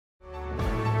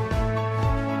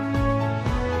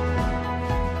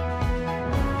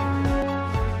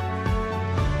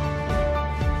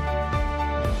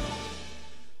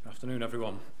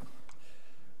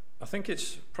think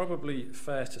it's probably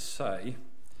fair to say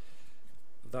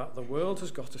that the world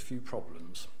has got a few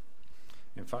problems.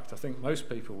 In fact, I think most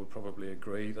people would probably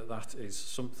agree that that is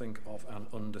something of an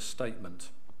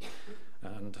understatement.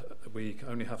 And we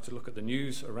only have to look at the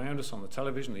news around us on the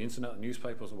television, the internet, the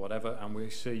newspapers or whatever, and we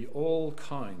see all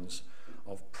kinds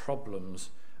of problems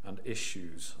and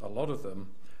issues, a lot of them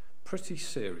pretty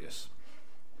serious.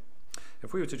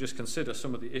 If we were to just consider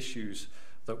some of the issues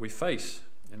that we face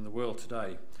in the world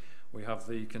today, we have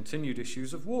the continued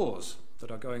issues of wars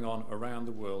that are going on around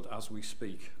the world as we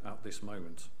speak at this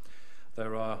moment.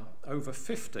 There are over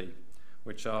 50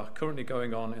 which are currently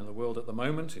going on in the world at the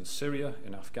moment, in Syria,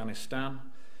 in Afghanistan,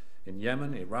 in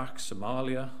Yemen, Iraq,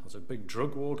 Somalia. There's a big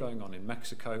drug war going on in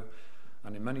Mexico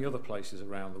and in many other places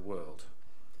around the world.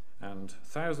 And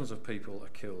thousands of people are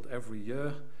killed every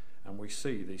year, and we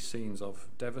see these scenes of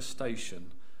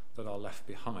devastation that are left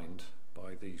behind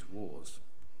by these wars.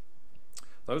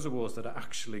 Those are wars that are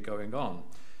actually going on.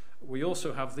 We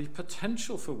also have the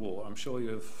potential for war. I'm sure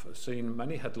you've seen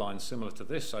many headlines similar to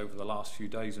this over the last few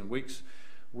days and weeks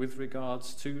with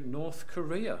regards to North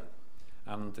Korea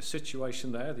and the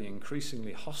situation there, the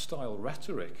increasingly hostile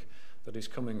rhetoric that is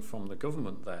coming from the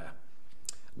government there.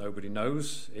 Nobody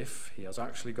knows if he has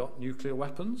actually got nuclear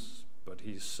weapons, but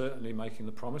he's certainly making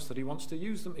the promise that he wants to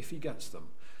use them if he gets them.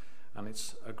 And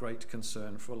it's a great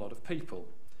concern for a lot of people.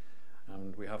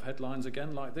 And we have headlines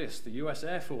again like this: the US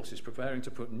Air Force is preparing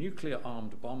to put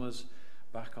nuclear-armed bombers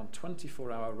back on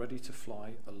 24-hour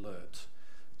ready-to-fly alert,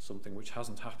 something which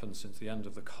hasn't happened since the end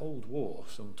of the Cold War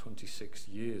some 26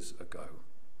 years ago.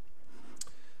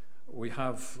 We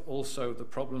have also the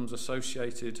problems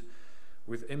associated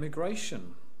with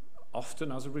immigration, often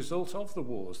as a result of the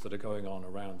wars that are going on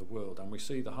around the world. And we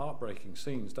see the heartbreaking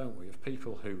scenes, don't we, of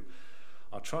people who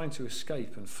are trying to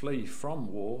escape and flee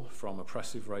from war, from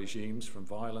oppressive regimes, from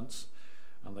violence,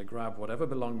 and they grab whatever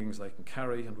belongings they can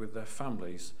carry, and with their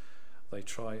families they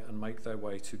try and make their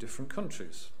way to different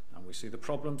countries. And we see the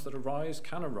problems that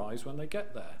can arise when they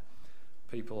get there.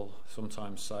 People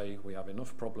sometimes say, we have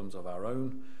enough problems of our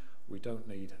own, we don't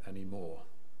need any more,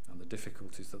 and the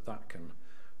difficulties that that can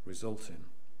result in.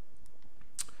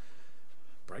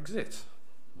 Brexit.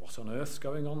 What on earth's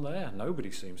going on there? Nobody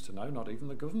seems to know, not even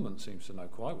the government seems to know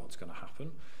quite what's going to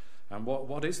happen. And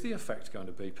what is the effect going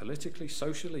to be politically,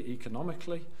 socially,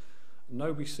 economically?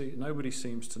 Nobody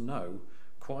seems to know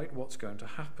quite what's going to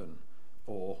happen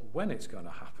or when it's going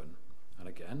to happen. And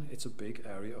again, it's a big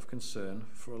area of concern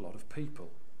for a lot of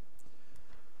people.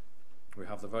 We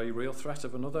have the very real threat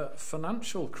of another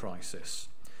financial crisis.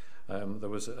 There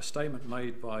was a statement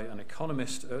made by an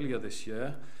economist earlier this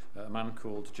year, a man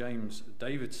called James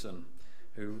Davidson,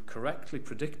 who correctly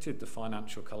predicted the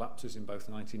financial collapses in both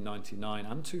 1999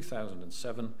 and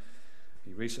 2007.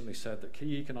 He recently said that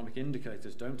key economic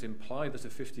indicators don't imply that a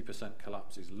 50%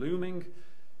 collapse is looming.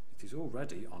 It is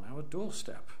already on our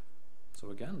doorstep.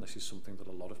 So again, this is something that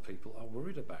a lot of people are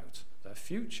worried about, their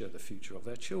future, the future of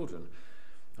their children,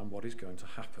 and what is going to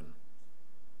happen.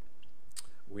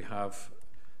 We have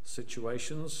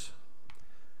situations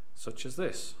such as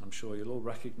this. I'm sure you'll all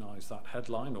recognise that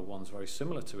headline, or ones very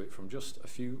similar to it, from just a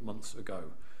few months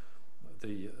ago.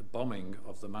 The bombing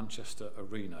of the Manchester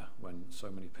Arena, when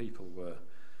so many people were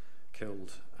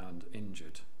killed and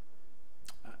injured.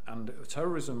 And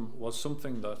terrorism was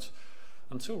something that,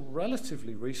 until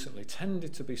relatively recently,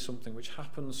 tended to be something which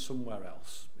happens somewhere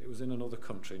else. It was in another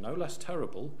country, no less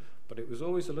terrible, but it was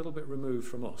always a little bit removed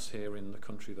from us here in the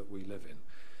country that we live in.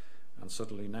 And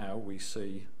suddenly now we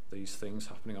see these things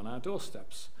happening on our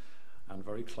doorsteps and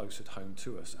very close at home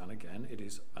to us. And again, it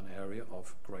is an area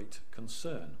of great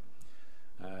concern.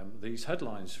 These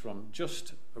headlines from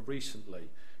just recently: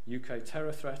 UK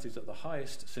terror threat is at the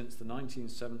highest since the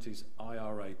 1970s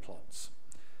IRA plots.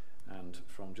 And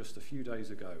from just a few days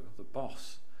ago, the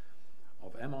boss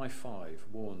of MI5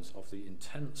 warns of the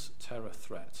intense terror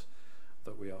threat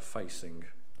that we are facing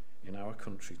in our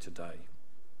country today.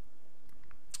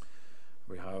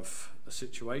 We have a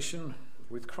situation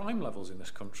with crime levels in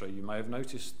this country. You may have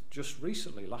noticed just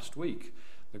recently, last week,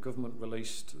 the government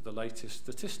released the latest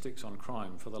statistics on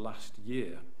crime for the last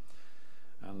year.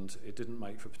 And it didn't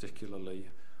make for particularly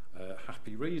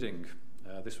happy reading.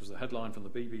 This was the headline from the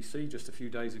BBC just a few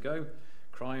days ago.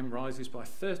 Crime rises by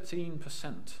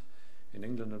 13% in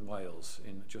England and Wales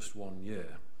in just 1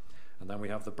 year. And then we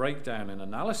have the breakdown and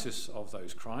analysis of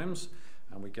those crimes,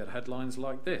 and we get headlines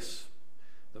like this: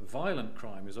 that violent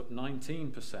crime is up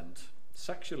 19%,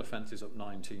 sexual offences up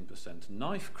 19%,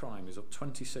 knife crime is up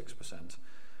 26%,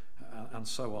 and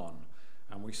so on.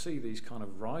 And we see these kind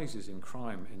of rises in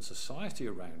crime in society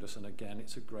around us, and again,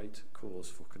 it's a great cause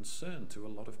for concern to a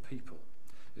lot of people.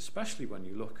 especially when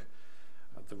you look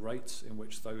at the rates in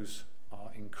which those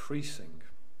are increasing.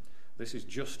 This is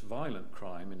just violent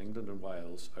crime in England and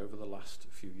Wales over the last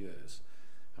few years,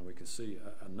 and we can see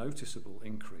a noticeable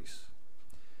increase.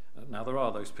 Now, there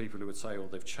are those people who would say, well,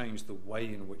 they've changed the way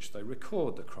in which they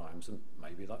record the crimes, and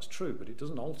maybe that's true, but it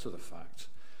doesn't alter the fact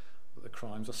that the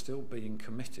crimes are still being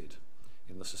committed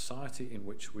in the society in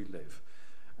which we live,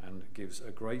 and gives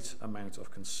a great amount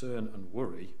of concern and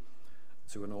worry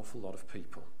to an awful lot of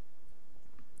people.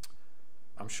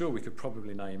 I'm sure we could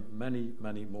probably name many,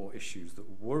 many more issues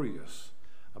that worry us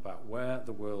about where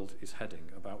the world is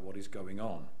heading, about what is going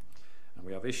on. And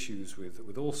we have issues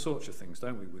with all sorts of things,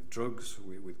 don't we? With drugs,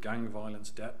 with gang violence,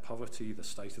 debt, poverty, the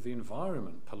state of the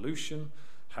environment, pollution,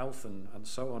 health, and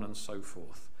so on and so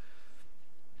forth.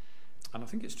 And I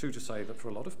think it's true to say that for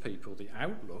a lot of people, the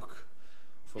outlook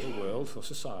for the world, for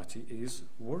society, is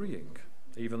worrying.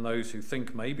 Even those who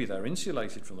think maybe they're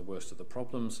insulated from the worst of the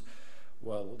problems,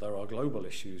 well, there are global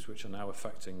issues which are now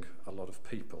affecting a lot of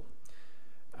people.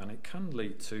 And it can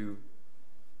lead to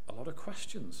a lot of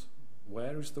questions.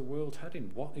 Where is the world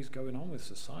heading? What is going on with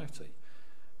society?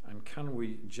 And can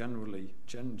we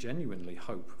genuinely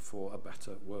hope for a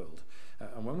better world?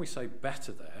 And when we say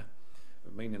better there,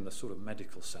 we mean in the sort of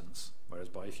medical sense, whereas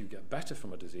if you get better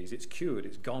from a disease, it's cured,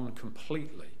 it's gone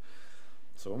completely.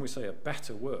 So when we say a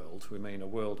better world, we mean a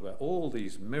world where all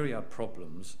these myriad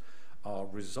problems are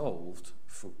resolved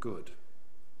for good.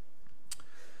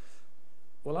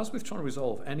 Well, as with trying to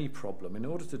resolve any problem, in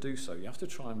order to do so, you have to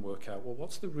try and work out, well,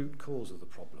 what's the root cause of the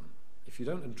problem? If you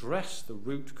don't address the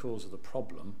root cause of the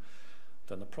problem,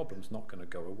 then the problem's not going to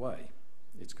go away.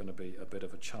 It's going to be a bit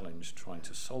of a challenge trying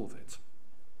to solve it.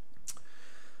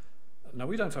 Now,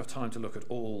 we don't have time to look at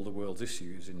all the world's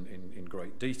issues in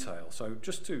great detail, so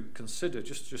just to consider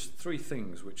just three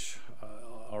things which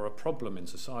are a problem in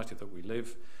society that we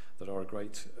live, that are a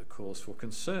great cause for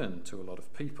concern to a lot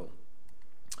of people.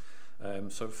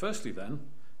 So firstly then,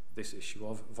 this issue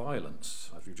of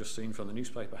violence. As we've just seen from the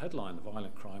newspaper headline, the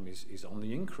violent crime is on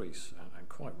the increase, and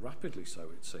quite rapidly so,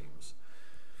 it seems.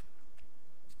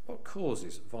 What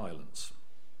causes violence?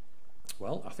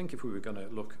 Well, I think if we were going to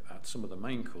look at some of the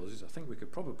main causes, I think we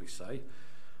could probably say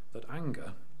that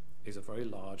anger is a very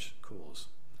large cause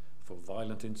for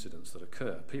violent incidents that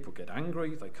occur. People get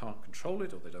angry, they can't control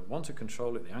it, or they don't want to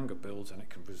control it, the anger builds, and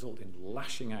it can result in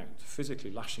lashing out,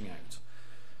 physically lashing out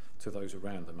to those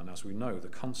around them. And as we know, the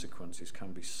consequences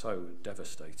can be so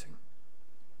devastating.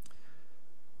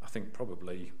 I think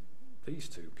probably these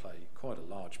two play quite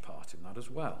a large part in that as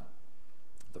well.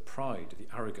 The pride,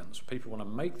 the arrogance. People want to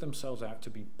make themselves out to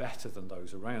be better than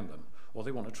those around them, or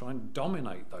they want to try and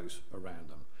dominate those around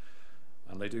them.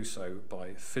 And they do so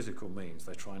by physical means.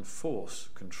 They try and force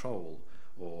control,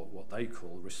 or what they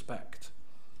call respect.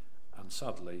 And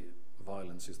sadly,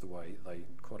 violence is the way they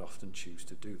quite often choose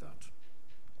to do that.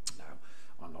 Now,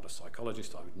 I'm not a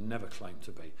psychologist, I would never claim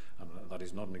to be, and that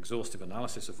is not an exhaustive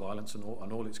analysis of violence and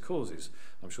all its causes.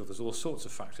 I'm sure there's all sorts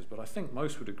of factors, but I think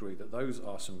most would agree that those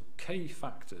are some key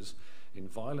factors in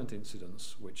violent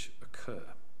incidents which occur.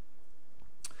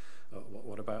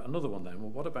 What about another one then?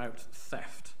 Well, what about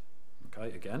theft?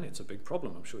 Okay, again, it's a big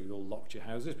problem. I'm sure you all locked your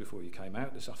houses before you came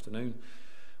out this afternoon,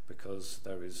 because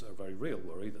there is a very real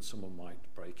worry that someone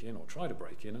might break in or try to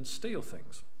break in and steal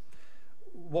things.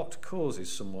 What causes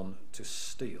someone to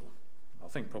steal? I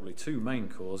think probably two main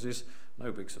causes,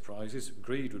 no big surprises.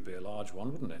 Greed would be a large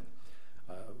one, wouldn't it?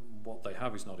 What they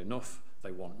have is not enough,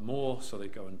 they want more, so they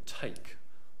go and take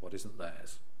what isn't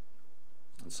theirs.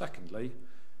 And secondly,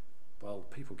 well,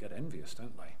 people get envious,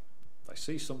 don't they? They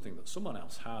see something that someone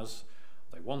else has,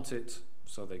 they want it,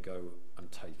 so they go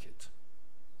and take it.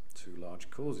 Two large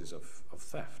causes of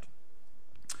theft.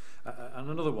 And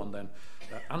another one then,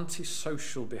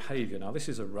 antisocial behaviour. Now this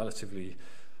is a relatively,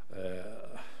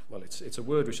 well, it's a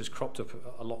word which has cropped up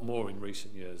a lot more in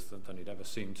recent years than it ever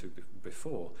seemed to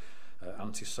before.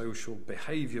 Antisocial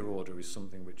behaviour order is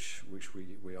something which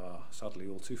we are sadly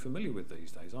all too familiar with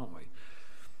these days, aren't we?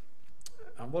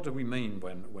 And what do we mean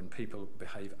when people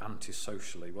behave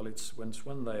antisocially? Well, it's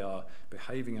when they are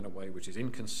behaving in a way which is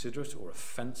inconsiderate or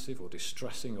offensive or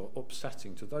distressing or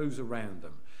upsetting to those around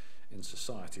them in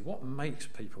society. What makes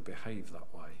people behave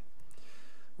that way?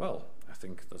 Well, I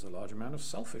think there's a large amount of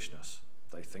selfishness.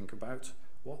 They think about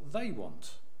what they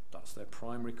want. That's their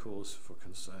primary cause for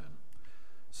concern.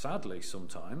 Sadly,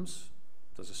 sometimes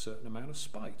there's a certain amount of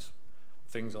spite.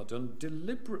 Things are done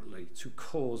deliberately to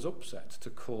cause upset, to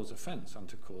cause offence, and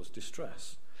to cause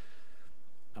distress.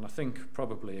 And I think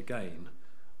probably again,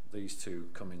 these two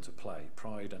come into play,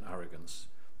 pride and arrogance.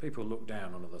 People look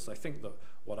down on others. They think that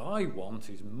what I want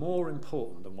is more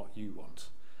important than what you want.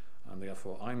 and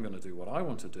therefore I'm going to do what I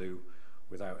want to do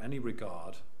without any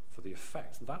regard for the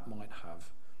effect that might have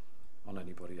on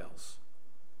anybody else.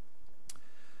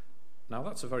 Now,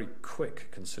 that's a very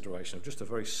quick consideration of just a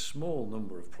very small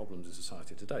number of problems in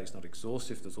society today. It's not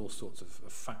exhaustive. There's all sorts of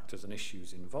factors and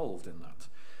issues involved in that.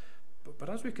 But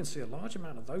as we can see, a large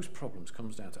amount of those problems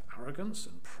comes down to arrogance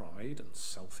and pride and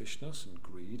selfishness and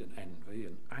greed and envy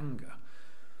and anger.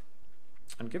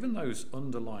 And given those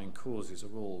underlying causes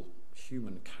are all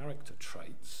human character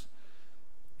traits,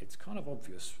 it's kind of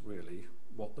obvious, really,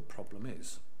 what the problem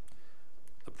is.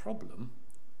 The problem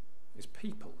is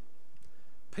people.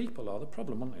 People are the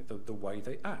problem, aren't they? The way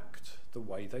they act, the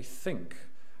way they think,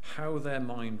 how their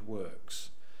mind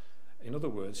works. In other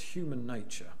words, human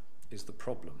nature is the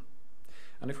problem.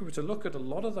 And if we were to look at a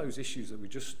lot of those issues that we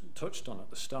just touched on at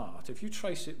the start, if you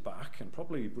trace it back, and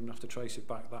probably you wouldn't have to trace it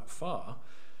back that far,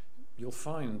 you'll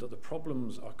find that the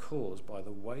problems are caused by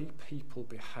the way people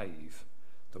behave,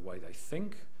 the way they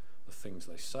think, the things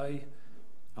they say,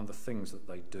 and the things that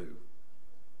they do.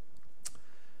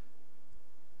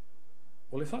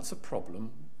 Well, if that's a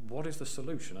problem, what is the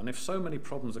solution? And if so many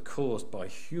problems are caused by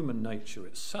human nature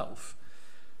itself,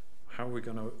 how are we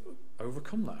going to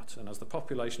overcome that? And as the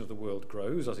population of the world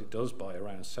grows, as it does by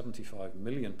around 75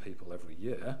 million people every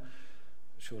year,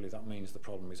 surely that means the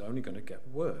problem is only going to get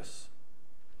worse.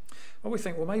 Well, we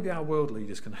think, well, maybe our world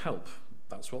leaders can help.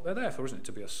 That's what they're there for, isn't it?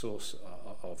 To be a source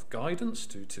of guidance,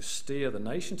 to steer the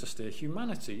nation, to steer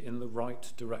humanity in the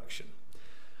right direction.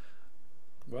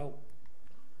 Well,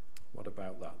 what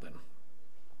about that then?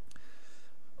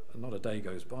 Not a day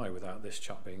goes by without this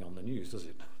chap being on the news, does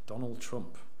it? Donald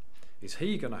Trump. Is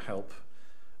he going to help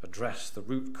address the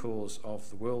root cause of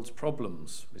the world's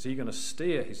problems? Is he going to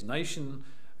steer his nation,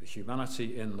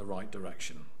 humanity, in the right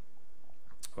direction?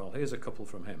 Well, here's a couple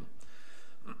from him.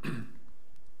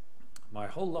 My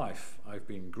whole life I've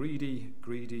been greedy,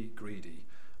 greedy, greedy.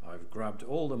 I've grabbed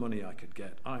all the money I could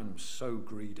get. I'm so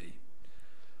greedy.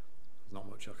 There's not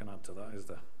much I can add to that, is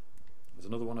there? There's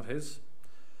another one of his.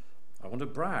 I want to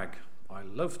brag. I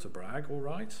love to brag, all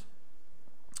right.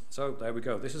 So there we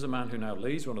go. This is a man who now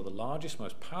leads one of the largest,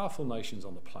 most powerful nations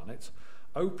on the planet,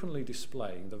 openly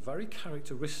displaying the very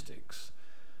characteristics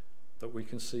that we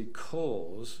can see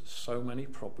cause so many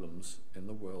problems in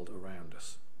the world around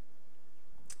us.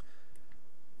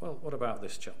 Well, what about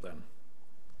this chap then?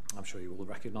 I'm sure you will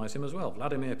recognise him as well.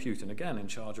 Vladimir Putin, again in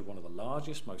charge of one of the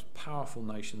largest, most powerful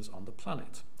nations on the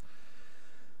planet.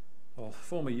 Well,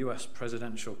 former US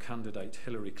presidential candidate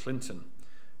Hillary Clinton,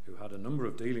 who had a number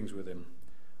of dealings with him,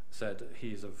 said he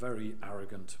is a very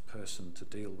arrogant person to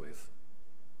deal with.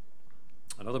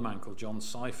 Another man called John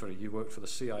Cipher, he worked for the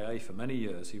CIA for many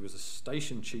years. He was a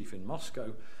station chief in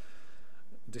Moscow,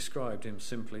 described him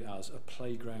simply as a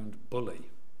playground bully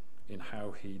in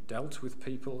how he dealt with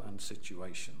people and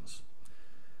situations.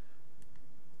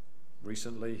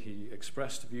 Recently, he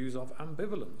expressed views of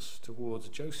ambivalence towards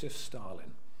Joseph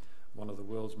Stalin, one of the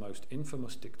world's most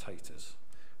infamous dictators,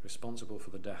 responsible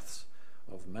for the deaths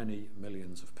of many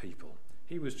millions of people.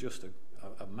 He was just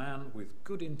a man with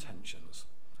good intentions,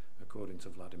 according to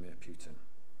Vladimir Putin.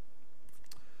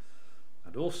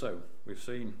 And also, we've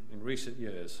seen in recent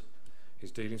years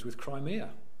his dealings with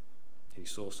Crimea. He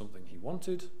saw something he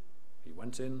wanted, he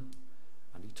went in,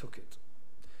 and he took it.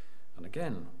 And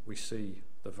again, we see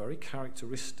the very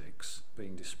characteristics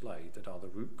being displayed that are the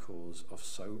root cause of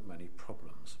so many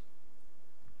problems.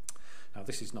 Now,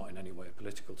 this is not in any way a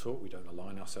political talk. We don't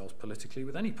align ourselves politically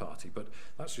with any party, but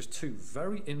that's just two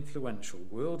very influential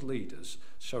world leaders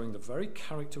showing the very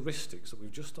characteristics that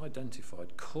we've just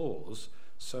identified cause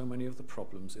so many of the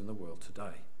problems in the world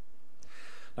today.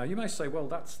 Now, you may say, well,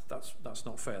 that's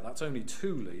not fair. That's only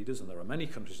two leaders, and there are many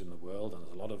countries in the world, and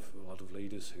there's a lot of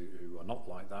leaders who are not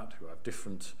like that, who have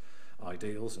different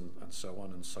ideals and so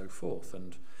on and so forth.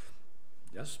 And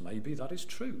yes, maybe that is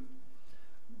true.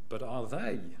 But are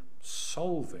they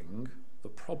solving the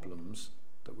problems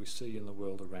that we see in the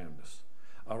world around us?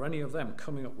 Are any of them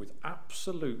coming up with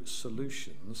absolute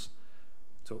solutions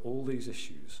to all these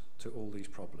issues, to all these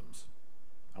problems?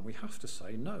 And we have to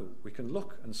say no. We can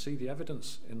look and see the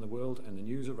evidence in the world and the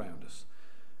news around us.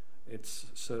 It's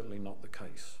certainly not the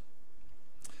case.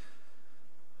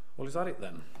 Well, is that it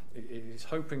then? Is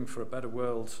hoping for a better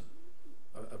world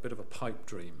a bit of a pipe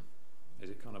dream? Is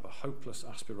it kind of a hopeless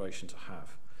aspiration to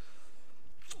have?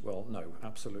 Well, no,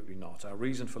 absolutely not. Our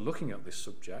reason for looking at this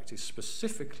subject is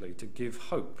specifically to give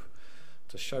hope,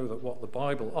 to show that what the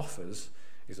Bible offers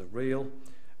is a real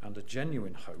and a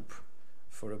genuine hope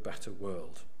for a better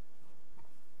world.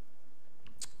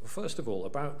 Well, first of all,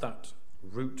 about that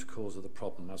root cause of the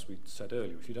problem. As we said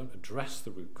earlier, if you don't address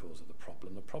the root cause of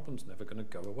the problem's never going to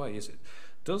go away, is it?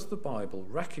 Does the Bible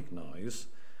recognise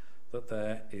that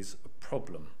there is a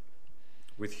problem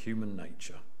with human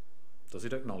nature? Does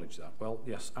it acknowledge that? Well,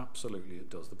 yes, absolutely it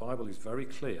does. The Bible is very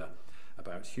clear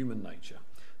about human nature.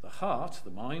 The heart,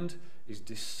 the mind, is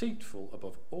deceitful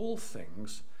above all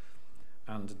things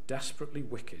and desperately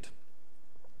wicked.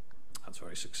 That's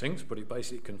very succinct, but it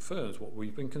basically confirms what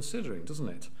we've been considering, doesn't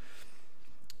it?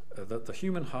 That the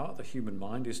human heart, the human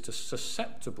mind, is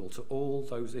susceptible to all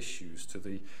those issues, to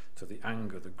the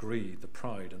anger, the greed, the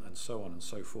pride, and so on and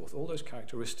so forth. All those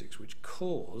characteristics which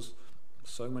cause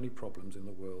so many problems in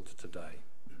the world today.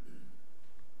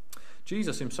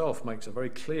 Jesus himself makes a very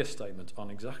clear statement on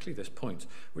exactly this point.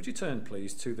 Would you turn,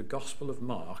 please, to the Gospel of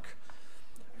Mark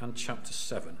and chapter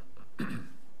 7.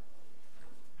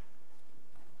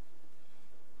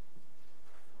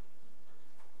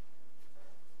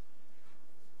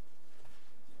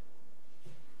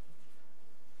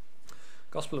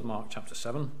 Gospel of Mark chapter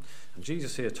 7, and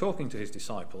Jesus here talking to his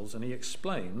disciples, and he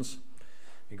explains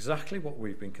exactly what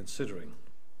we've been considering.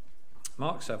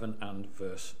 Mark 7 and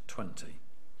verse 20.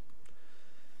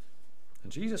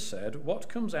 And Jesus said, "What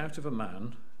comes out of a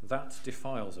man, that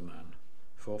defiles a man.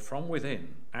 For from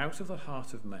within, out of the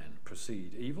heart of men,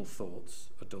 proceed evil thoughts,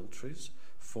 adulteries,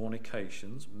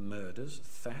 fornications, murders,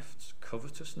 thefts,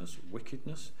 covetousness,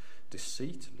 wickedness,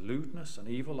 deceit, lewdness, an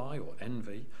evil eye or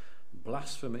envy,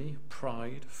 blasphemy,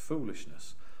 pride,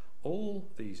 foolishness. All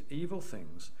these evil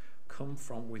things come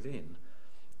from within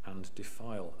and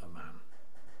defile a man."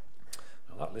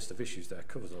 Now that list of issues there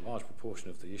covers a large proportion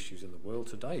of the issues in the world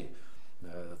today.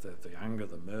 The anger,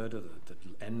 the murder, the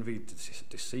envy,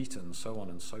 deceit, and so on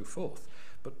and so forth.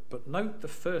 But note the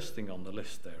first thing on the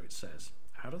list there. It says,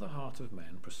 out of the heart of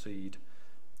men proceed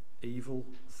evil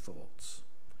thoughts.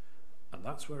 And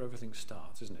that's where everything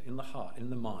starts, isn't it? In the heart,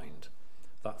 in the mind.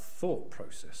 That thought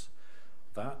process,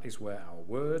 that is where our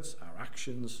words, our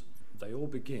actions, they all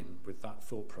begin with that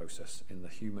thought process in the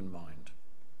human mind.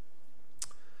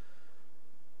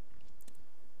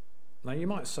 Now you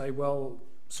might say, well,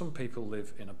 some people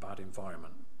live in a bad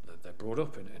environment. They're brought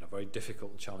up in a very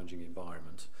difficult, challenging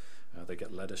environment. They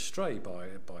get led astray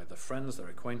by their friends, their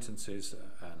acquaintances,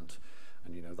 and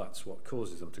you know that's what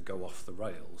causes them to go off the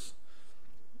rails.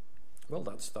 Well,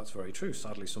 that's very true.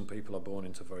 Sadly, some people are born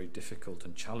into very difficult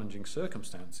and challenging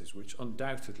circumstances, which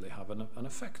undoubtedly have an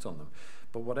effect on them.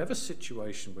 But whatever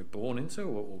situation we're born into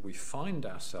or we find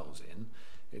ourselves in,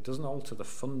 it doesn't alter the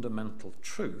fundamental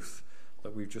truth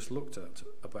that we've just looked at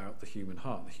about the human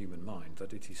heart, the human mind,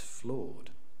 that it is flawed.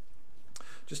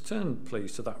 Just turn,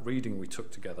 please, to that reading we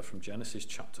took together from Genesis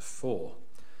chapter 4.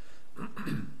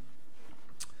 And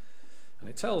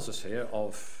it tells us here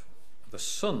of the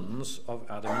sons of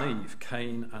Adam and Eve,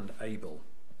 Cain and Abel.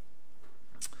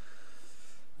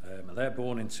 And they're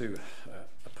born into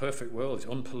a perfect world. It's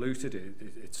unpolluted,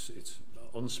 it's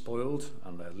unspoiled,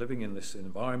 and they're living in this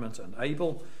environment. And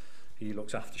Abel, he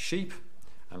looks after sheep,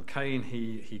 and Cain,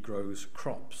 he grows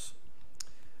crops.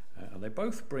 And they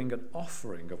both bring an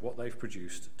offering of what they've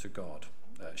produced to God.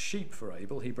 Sheep for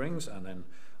Abel he brings, and then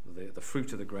the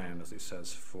fruit of the ground, as it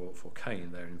says, for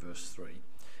Cain there in verse 3.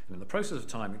 And in the process of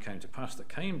time it came to pass that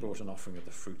Cain brought an offering of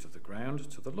the fruit of the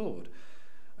ground to the Lord.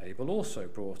 Abel also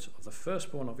brought of the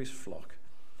firstborn of his flock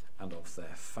and of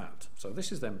their fat. So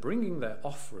this is them bringing their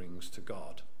offerings to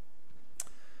God.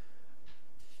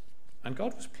 And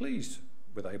God was pleased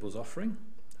with Abel's offering,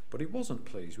 but he wasn't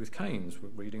pleased with Cain's. We're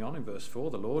reading on in verse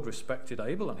 4, the Lord respected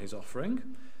Abel and his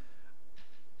offering,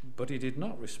 but he did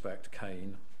not respect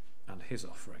Cain and his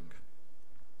offering.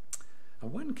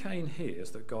 And when Cain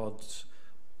hears that God's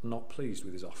not pleased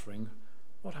with his offering,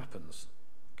 what happens?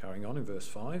 Carrying on in verse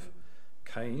 5,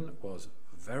 Cain was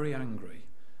very angry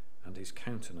and his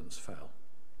countenance fell.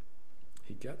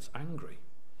 He gets angry.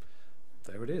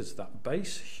 There it is, that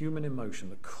base human emotion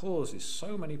that causes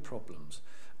so many problems,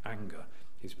 anger.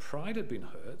 His pride had been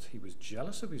hurt, he was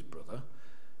jealous of his brother,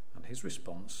 and his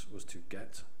response was to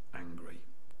get angry.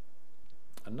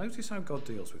 And notice how God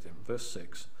deals with him. Verse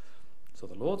 6, so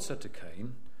the Lord said to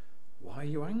Cain, "Why are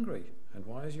you angry, and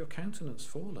why has your countenance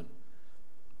fallen?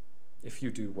 If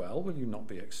you do well, will you not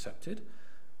be accepted?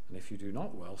 And if you do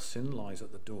not well, sin lies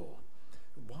at the door."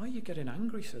 Why are you getting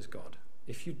angry, says God?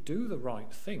 If you do the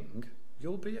right thing,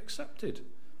 you'll be accepted,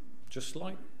 just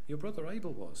like your brother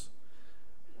Abel was.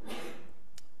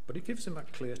 But he gives him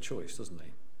that clear choice, doesn't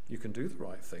he? You can do the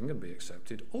right thing and be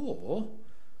accepted, or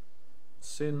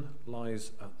sin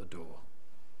lies at the door.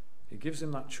 He gives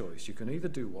him that choice. You can either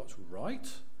do what's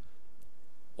right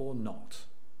or not.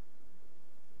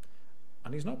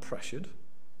 And he's not pressured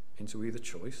into either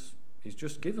choice. He's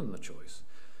just given the choice.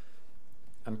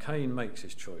 And Cain makes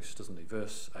his choice, doesn't he?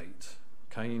 Verse 8.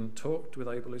 Cain talked with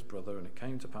Abel his brother, and it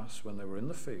came to pass when they were in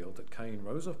the field that Cain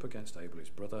rose up against Abel his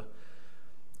brother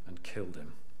and killed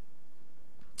him.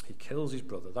 He kills his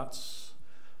brother. That's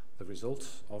the result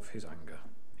of his anger.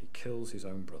 He kills his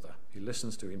own brother. He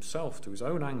listens to himself, to his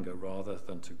own anger, rather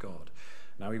than to God.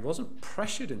 Now, he wasn't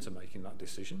pressured into making that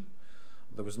decision.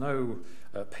 There was no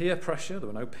peer pressure. There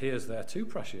were no peers there to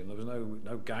pressure him. There was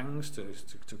no gangs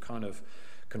to kind of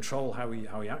control how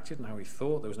he acted and how he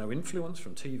thought. There was no influence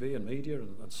from TV and media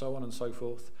and so on and so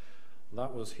forth.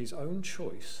 That was his own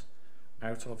choice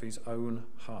out of his own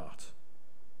heart.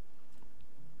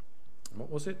 And what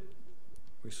was it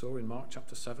we saw in Mark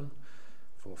chapter 7?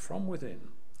 For from within,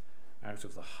 out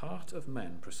of the heart of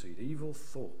men proceed evil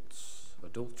thoughts,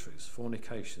 adulteries,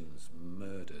 fornications,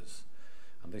 murders.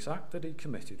 And this act that he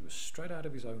committed was straight out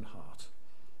of his own heart.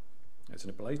 It's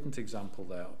a blatant example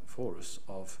there for us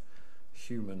of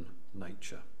human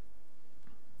nature.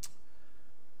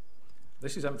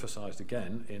 This is emphasised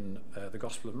again in the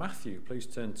Gospel of Matthew. Please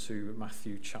turn to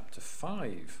Matthew chapter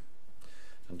 5.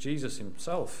 And Jesus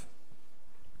himself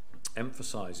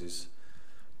emphasises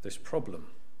this problem,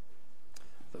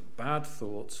 that bad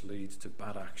thoughts lead to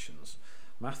bad actions.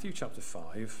 Matthew chapter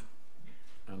 5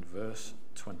 and verse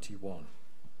 21.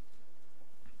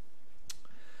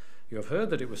 You have heard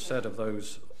that it was said of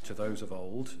those to those of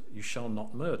old, you shall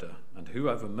not murder, and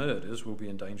whoever murders will be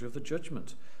in danger of the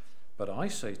judgment. But I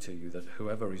say to you that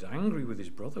whoever is angry with his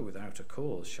brother without a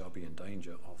cause shall be in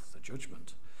danger of the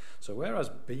judgment. So whereas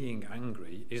being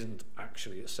angry isn't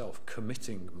actually itself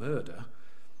committing murder,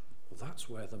 well, that's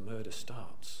where the murder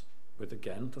starts, with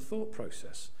again the thought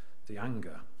process, the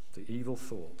anger, the evil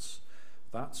thoughts.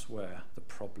 That's where the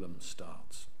problem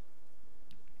starts.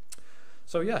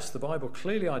 So yes, the Bible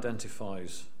clearly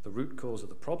identifies the root cause of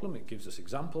the problem. It gives us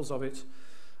examples of it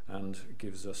and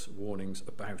gives us warnings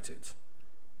about it.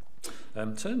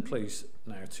 Turn please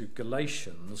now to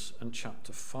Galatians and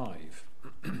chapter 5.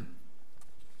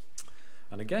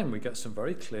 And again, we get some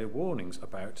very clear warnings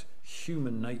about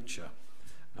human nature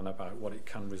and about what it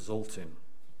can result in.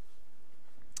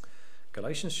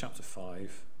 Galatians chapter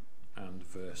 5 and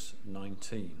verse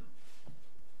 19.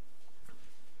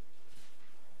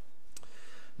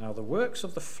 Now, the works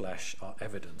of the flesh are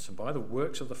evident, and by the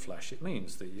works of the flesh, it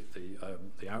means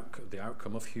the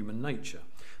outcome of human nature.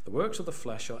 The works of the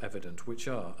flesh are evident, which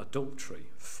are adultery,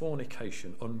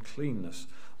 fornication, uncleanness,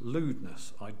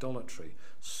 lewdness, idolatry,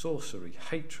 sorcery,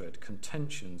 hatred,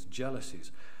 contentions,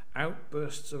 jealousies,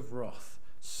 outbursts of wrath,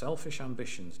 selfish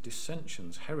ambitions,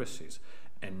 dissensions, heresies,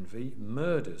 envy,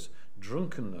 murders,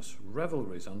 drunkenness,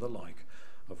 revelries, and the like,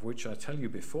 of which I tell you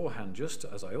beforehand, just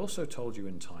as I also told you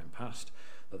in time past,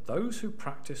 that those who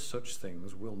practice such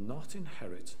things will not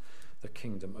inherit the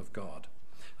kingdom of God.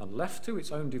 And left to its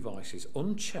own devices,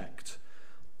 unchecked,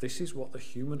 this is what the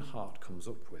human heart comes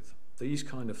up with, these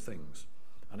kind of things.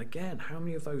 And again, how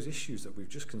many of those issues that we've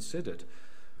just considered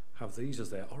have these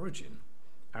as their origin?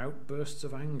 Outbursts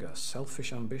of anger,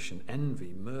 selfish ambition,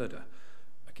 envy, murder.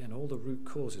 Again, all the root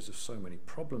causes of so many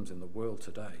problems in the world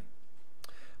today.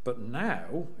 But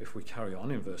now, if we carry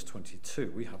on in verse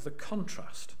 22, we have the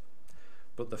contrast.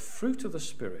 But the fruit of the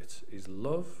Spirit is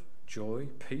love, joy,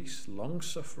 peace,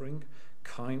 long-suffering,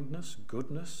 kindness,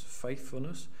 goodness,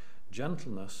 faithfulness,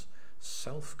 gentleness,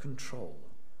 self-control.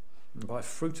 And by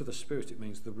fruit of the Spirit, it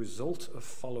means the result of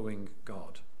following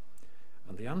God.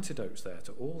 And the antidotes there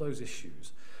to all those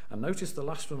issues. And notice the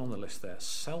last one on the list there,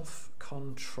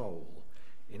 self-control.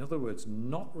 In other words,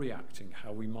 not reacting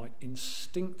how we might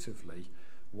instinctively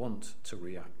want to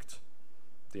react.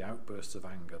 The outbursts of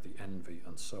anger, the envy,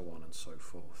 and so on and so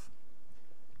forth.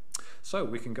 So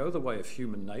we can go the way of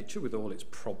human nature with all its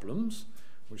problems,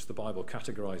 which the Bible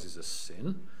categorizes as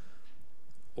sin,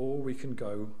 or we can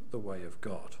go the way of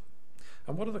God.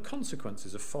 And what are the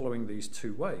consequences of following these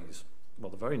two ways?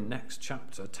 Well, the very next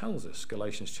chapter tells us,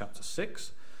 Galatians chapter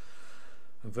 6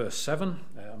 and verse 7.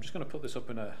 I'm just going to put this up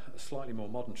in a slightly more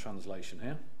modern translation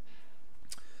here.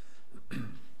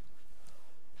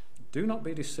 Do not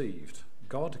be deceived.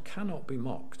 God cannot be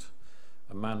mocked.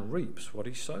 A man reaps what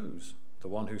he sows. The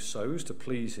one who sows to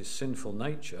please his sinful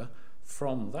nature,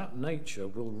 from that nature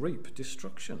will reap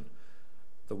destruction.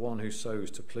 The one who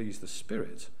sows to please the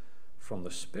Spirit, from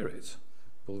the Spirit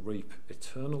will reap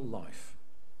eternal life.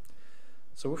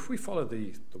 So if we follow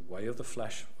the way of the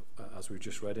flesh, as we've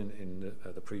just read in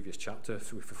the previous chapter,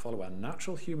 if we follow our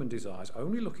natural human desires,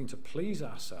 only looking to please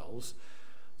ourselves,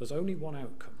 there's only one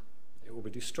outcome. It will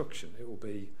be destruction. It will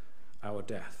be our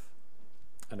death.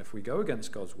 And if we go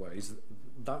against God's ways,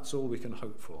 that's all we can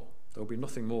hope for. There'll be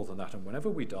nothing more than that. And whenever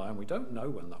we die, and we don't know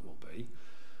when that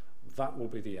will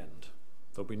be the end.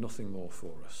 There'll be nothing more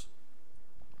for us.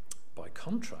 By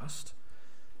contrast,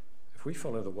 if we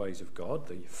follow the ways of God,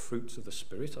 the fruits of the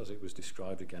Spirit, as it was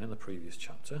described again in the previous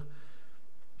chapter,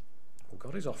 well,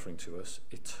 God is offering to us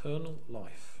eternal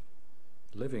life,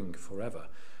 living forever.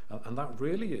 And that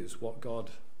really is what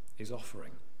God is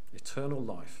offering, eternal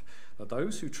life. That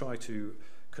those who try to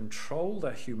control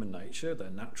their human nature, their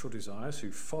natural desires,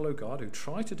 who follow God, who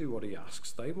try to do what he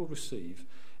asks, they will receive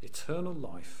eternal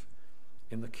life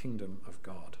in the kingdom of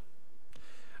God.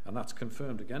 And that's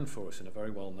confirmed again for us in a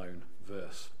very well-known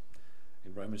verse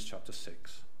in Romans chapter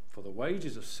 6. For the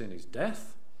wages of sin is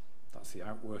death, that's the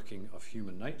outworking of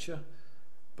human nature,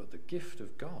 but the gift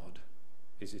of God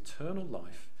is eternal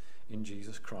life in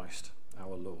Jesus Christ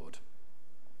our Lord.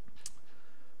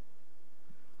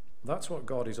 That's what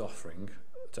God is offering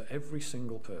to every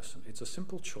single person. It's a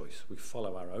simple choice. We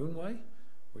follow our own way,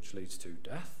 which leads to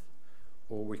death,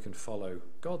 or we can follow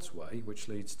God's way, which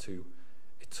leads to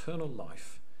eternal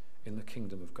life in the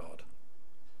kingdom of God.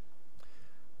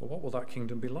 Well, what will that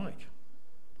kingdom be like?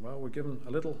 Well, we're given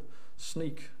a little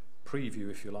sneak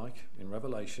preview, if you like, in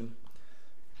Revelation.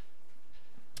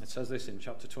 It says this in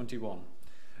chapter 21.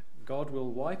 God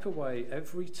will wipe away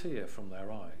every tear from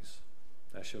their eyes.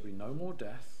 There shall be no more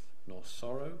death, nor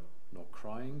sorrow, nor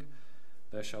crying.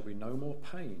 There shall be no more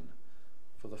pain,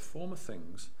 for the former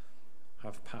things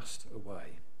have passed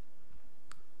away.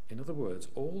 In other words,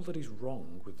 all that is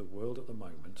wrong with the world at the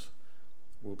moment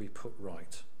will be put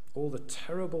right. All the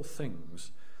terrible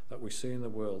things that we see in the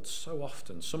world so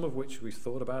often, some of which we've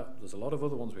thought about, there's a lot of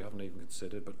other ones we haven't even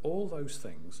considered, but all those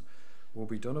things will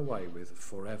be done away with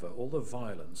forever. All the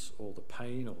violence, all the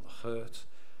pain, all the hurt,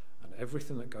 and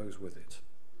everything that goes with it.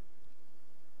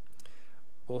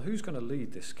 Well, who's going to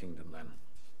lead this kingdom then?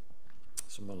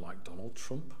 Someone like Donald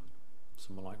Trump?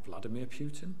 Someone like Vladimir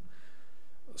Putin?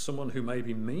 Someone who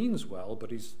maybe means well,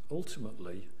 but is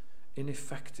ultimately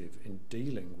ineffective in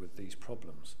dealing with these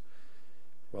problems?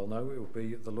 Well, no, it will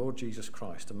be the Lord Jesus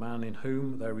Christ, a man in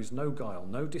whom there is no guile,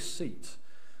 no deceit,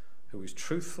 who is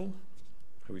truthful,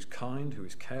 who is kind, who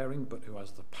is caring, but who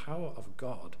has the power of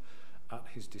God at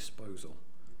his disposal.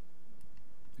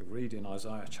 We read in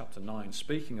Isaiah chapter 9,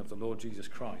 speaking of the Lord Jesus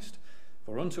Christ,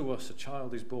 "For unto us a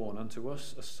child is born, unto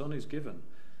us a son is given,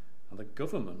 and the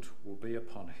government will be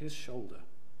upon his shoulder.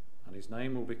 And his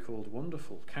name will be called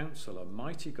Wonderful, Counselor,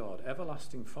 Mighty God,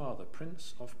 Everlasting Father,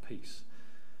 Prince of Peace.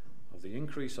 Of the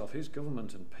increase of his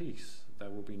government and peace there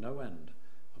will be no end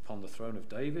upon the throne of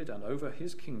David and over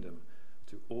his kingdom,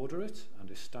 to order it and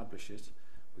establish it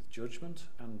with judgment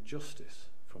and justice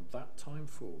from that time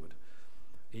forward,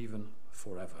 even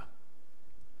forever."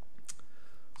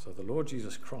 So the Lord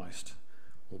Jesus Christ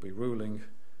will be ruling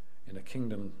in a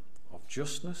kingdom of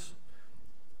justness,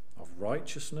 of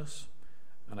righteousness,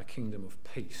 and a kingdom of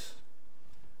peace,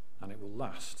 and it will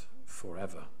last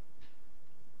forever.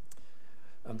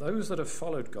 And those that have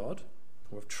followed God,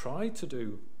 who have tried to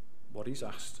do what he's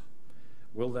asked,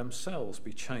 will themselves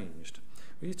be changed.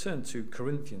 Will you turn to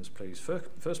Corinthians, please?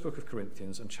 First book of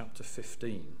Corinthians and chapter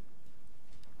 15.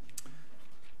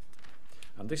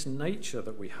 And this nature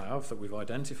that we have, that we've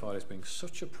identified as being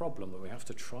such a problem that we have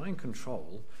to try and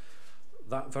control,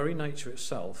 that very nature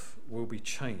itself will be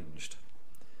changed,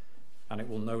 and it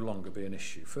will no longer be an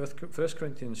issue. 1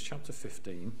 Corinthians chapter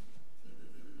 15,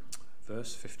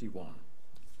 verse 51.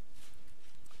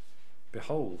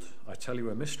 "Behold, I tell you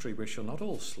a mystery, we shall not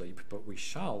all sleep, but we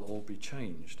shall all be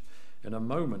changed. In a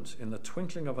moment, in the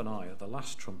twinkling of an eye, at the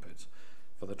last trumpet.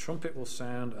 For the trumpet will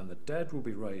sound, and the dead will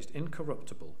be raised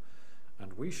incorruptible,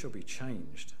 and we shall be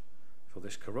changed. For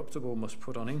this corruptible must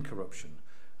put on incorruption,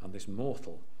 and this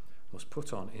mortal must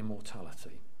put on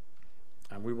immortality.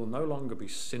 And we will no longer be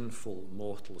sinful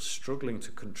mortals, struggling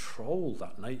to control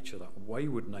that nature, that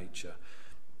wayward nature,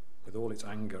 with all its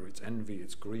anger, its envy,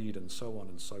 its greed, and so on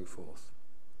and so forth.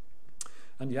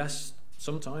 And yes,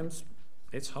 sometimes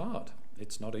it's hard.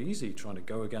 It's not easy trying to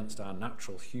go against our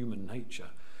natural human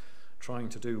nature, trying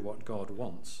to do what God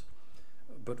wants.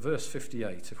 But verse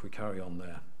 58, if we carry on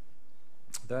there.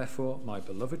 "Therefore, my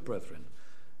beloved brethren,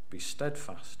 be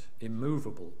steadfast,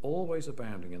 immovable, always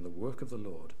abounding in the work of the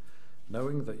Lord,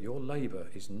 knowing that your labour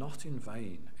is not in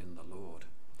vain in the Lord."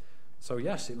 So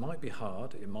yes, it might be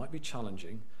hard, it might be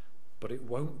challenging, but it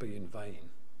won't be in vain.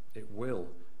 It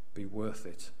will be worth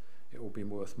it. It will be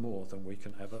worth more than we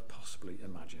can ever possibly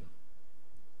imagine.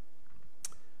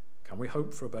 Can we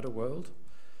hope for a better world?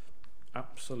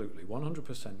 Absolutely,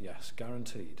 100% yes,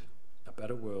 guaranteed. A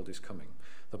better world is coming.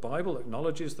 The Bible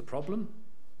acknowledges the problem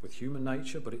with human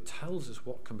nature, but it tells us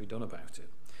what can be done about it.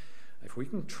 If we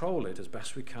control it as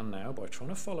best we can now by trying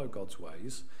to follow God's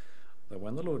ways, then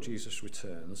when the Lord Jesus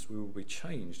returns, we will be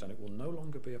changed and it will no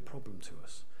longer be a problem to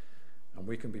us. And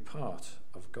we can be part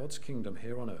of God's kingdom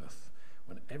here on earth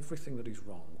when everything that is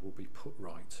wrong will be put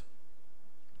right.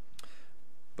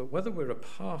 But whether we're a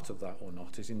part of that or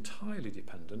not is entirely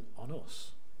dependent on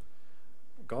us.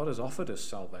 God has offered us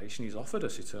salvation, he's offered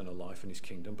us eternal life in his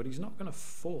kingdom, but he's not going to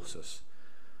force us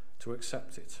to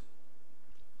accept it.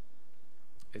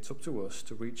 It's up to us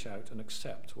to reach out and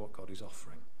accept what God is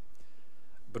offering.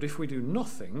 But if we do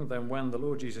nothing, then when the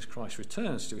Lord Jesus Christ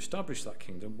returns to establish that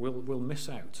kingdom, we'll miss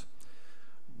out.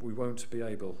 We won't be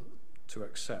able to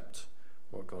accept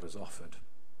what God has offered.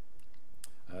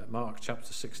 Mark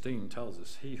chapter 16 tells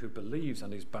us, he who believes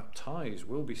and is baptized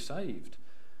will be saved,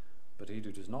 but he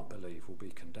who does not believe will be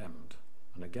condemned.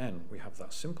 And again, we have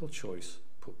that simple choice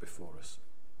put before us.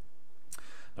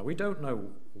 Now, we don't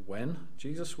know when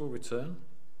Jesus will return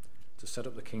to set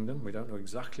up the kingdom. We don't know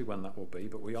exactly when that will be,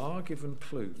 but we are given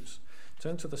clues.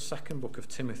 Turn to the second book of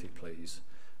Timothy, please,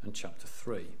 and chapter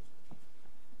 3.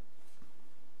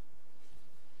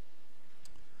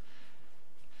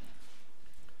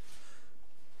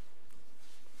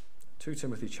 2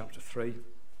 Timothy chapter 3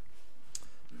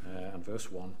 and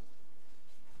verse 1.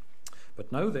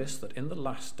 But know this, that in the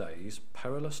last days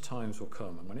perilous times will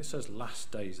come. And when it says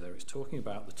last days there, it's talking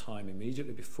about the time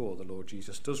immediately before the Lord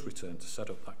Jesus does return to set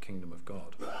up that kingdom of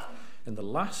God. In the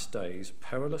last days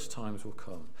perilous times will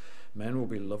come. Men will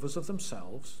be lovers of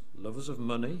themselves, lovers of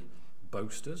money,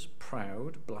 boasters,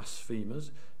 proud, blasphemers,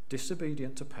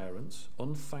 disobedient to parents,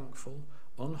 unthankful,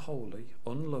 unholy,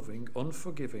 unloving,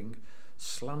 unforgiving,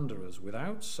 slanderers,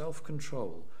 without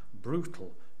self-control,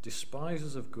 brutal,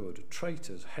 despisers of good,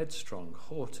 traitors, headstrong,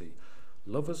 haughty,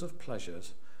 lovers of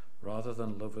pleasures rather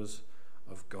than lovers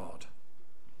of God.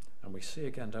 And we see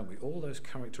again, don't we, all those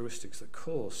characteristics that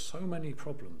cause so many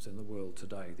problems in the world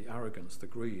today, the arrogance, the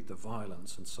greed, the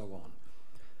violence, and so on.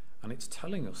 And it's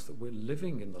telling us that we're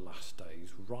living in the last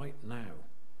days right now.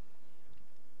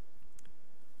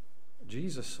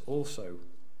 Jesus also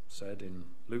said in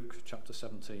Luke chapter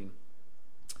 17,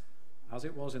 as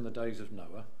it was in the days of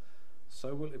Noah,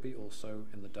 so will it be also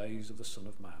in the days of the Son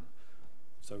of Man.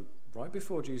 So right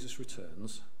before Jesus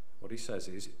returns, what he says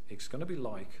is, it's going to be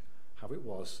like how it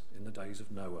was in the days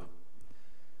of Noah.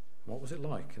 What was it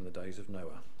like in the days of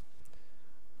Noah?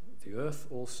 The earth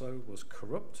also was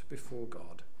corrupt before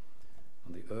God,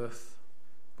 and the earth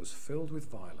was filled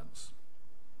with violence.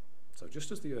 So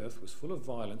just as the earth was full of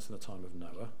violence in the time of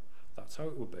Noah, that's how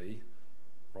it will be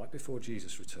right before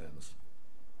Jesus returns.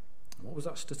 And what was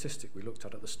that statistic we looked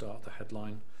at the start, the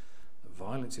headline? That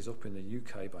violence is up in the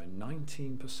UK by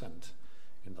 19%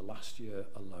 in the last year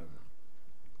alone.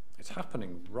 It's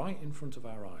happening right in front of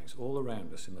our eyes, all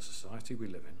around us in the society we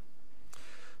live in.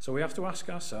 So we have to ask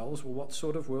ourselves, well, what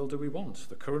sort of world do we want?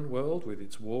 The current world with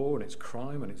its war and its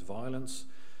crime and its violence,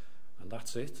 and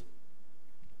that's it?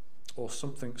 Or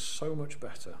something so much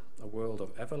better, a world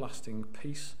of everlasting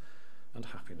peace and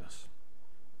happiness?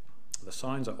 The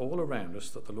signs are all around us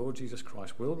that the Lord Jesus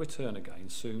Christ will return again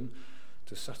soon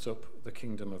to set up the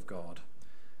kingdom of God.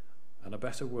 And a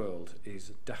better world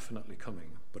is definitely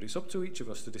coming. But it's up to each of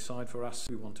us to decide for us if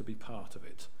we want to be part of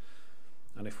it.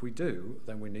 And if we do,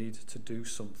 then we need to do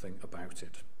something about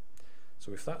it.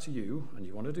 So if that's you and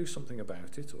you want to do something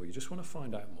about it, or you just want to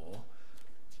find out more,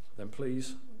 then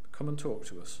please come and talk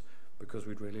to us, because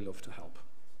we'd really love to help.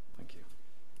 Thank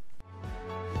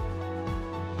you.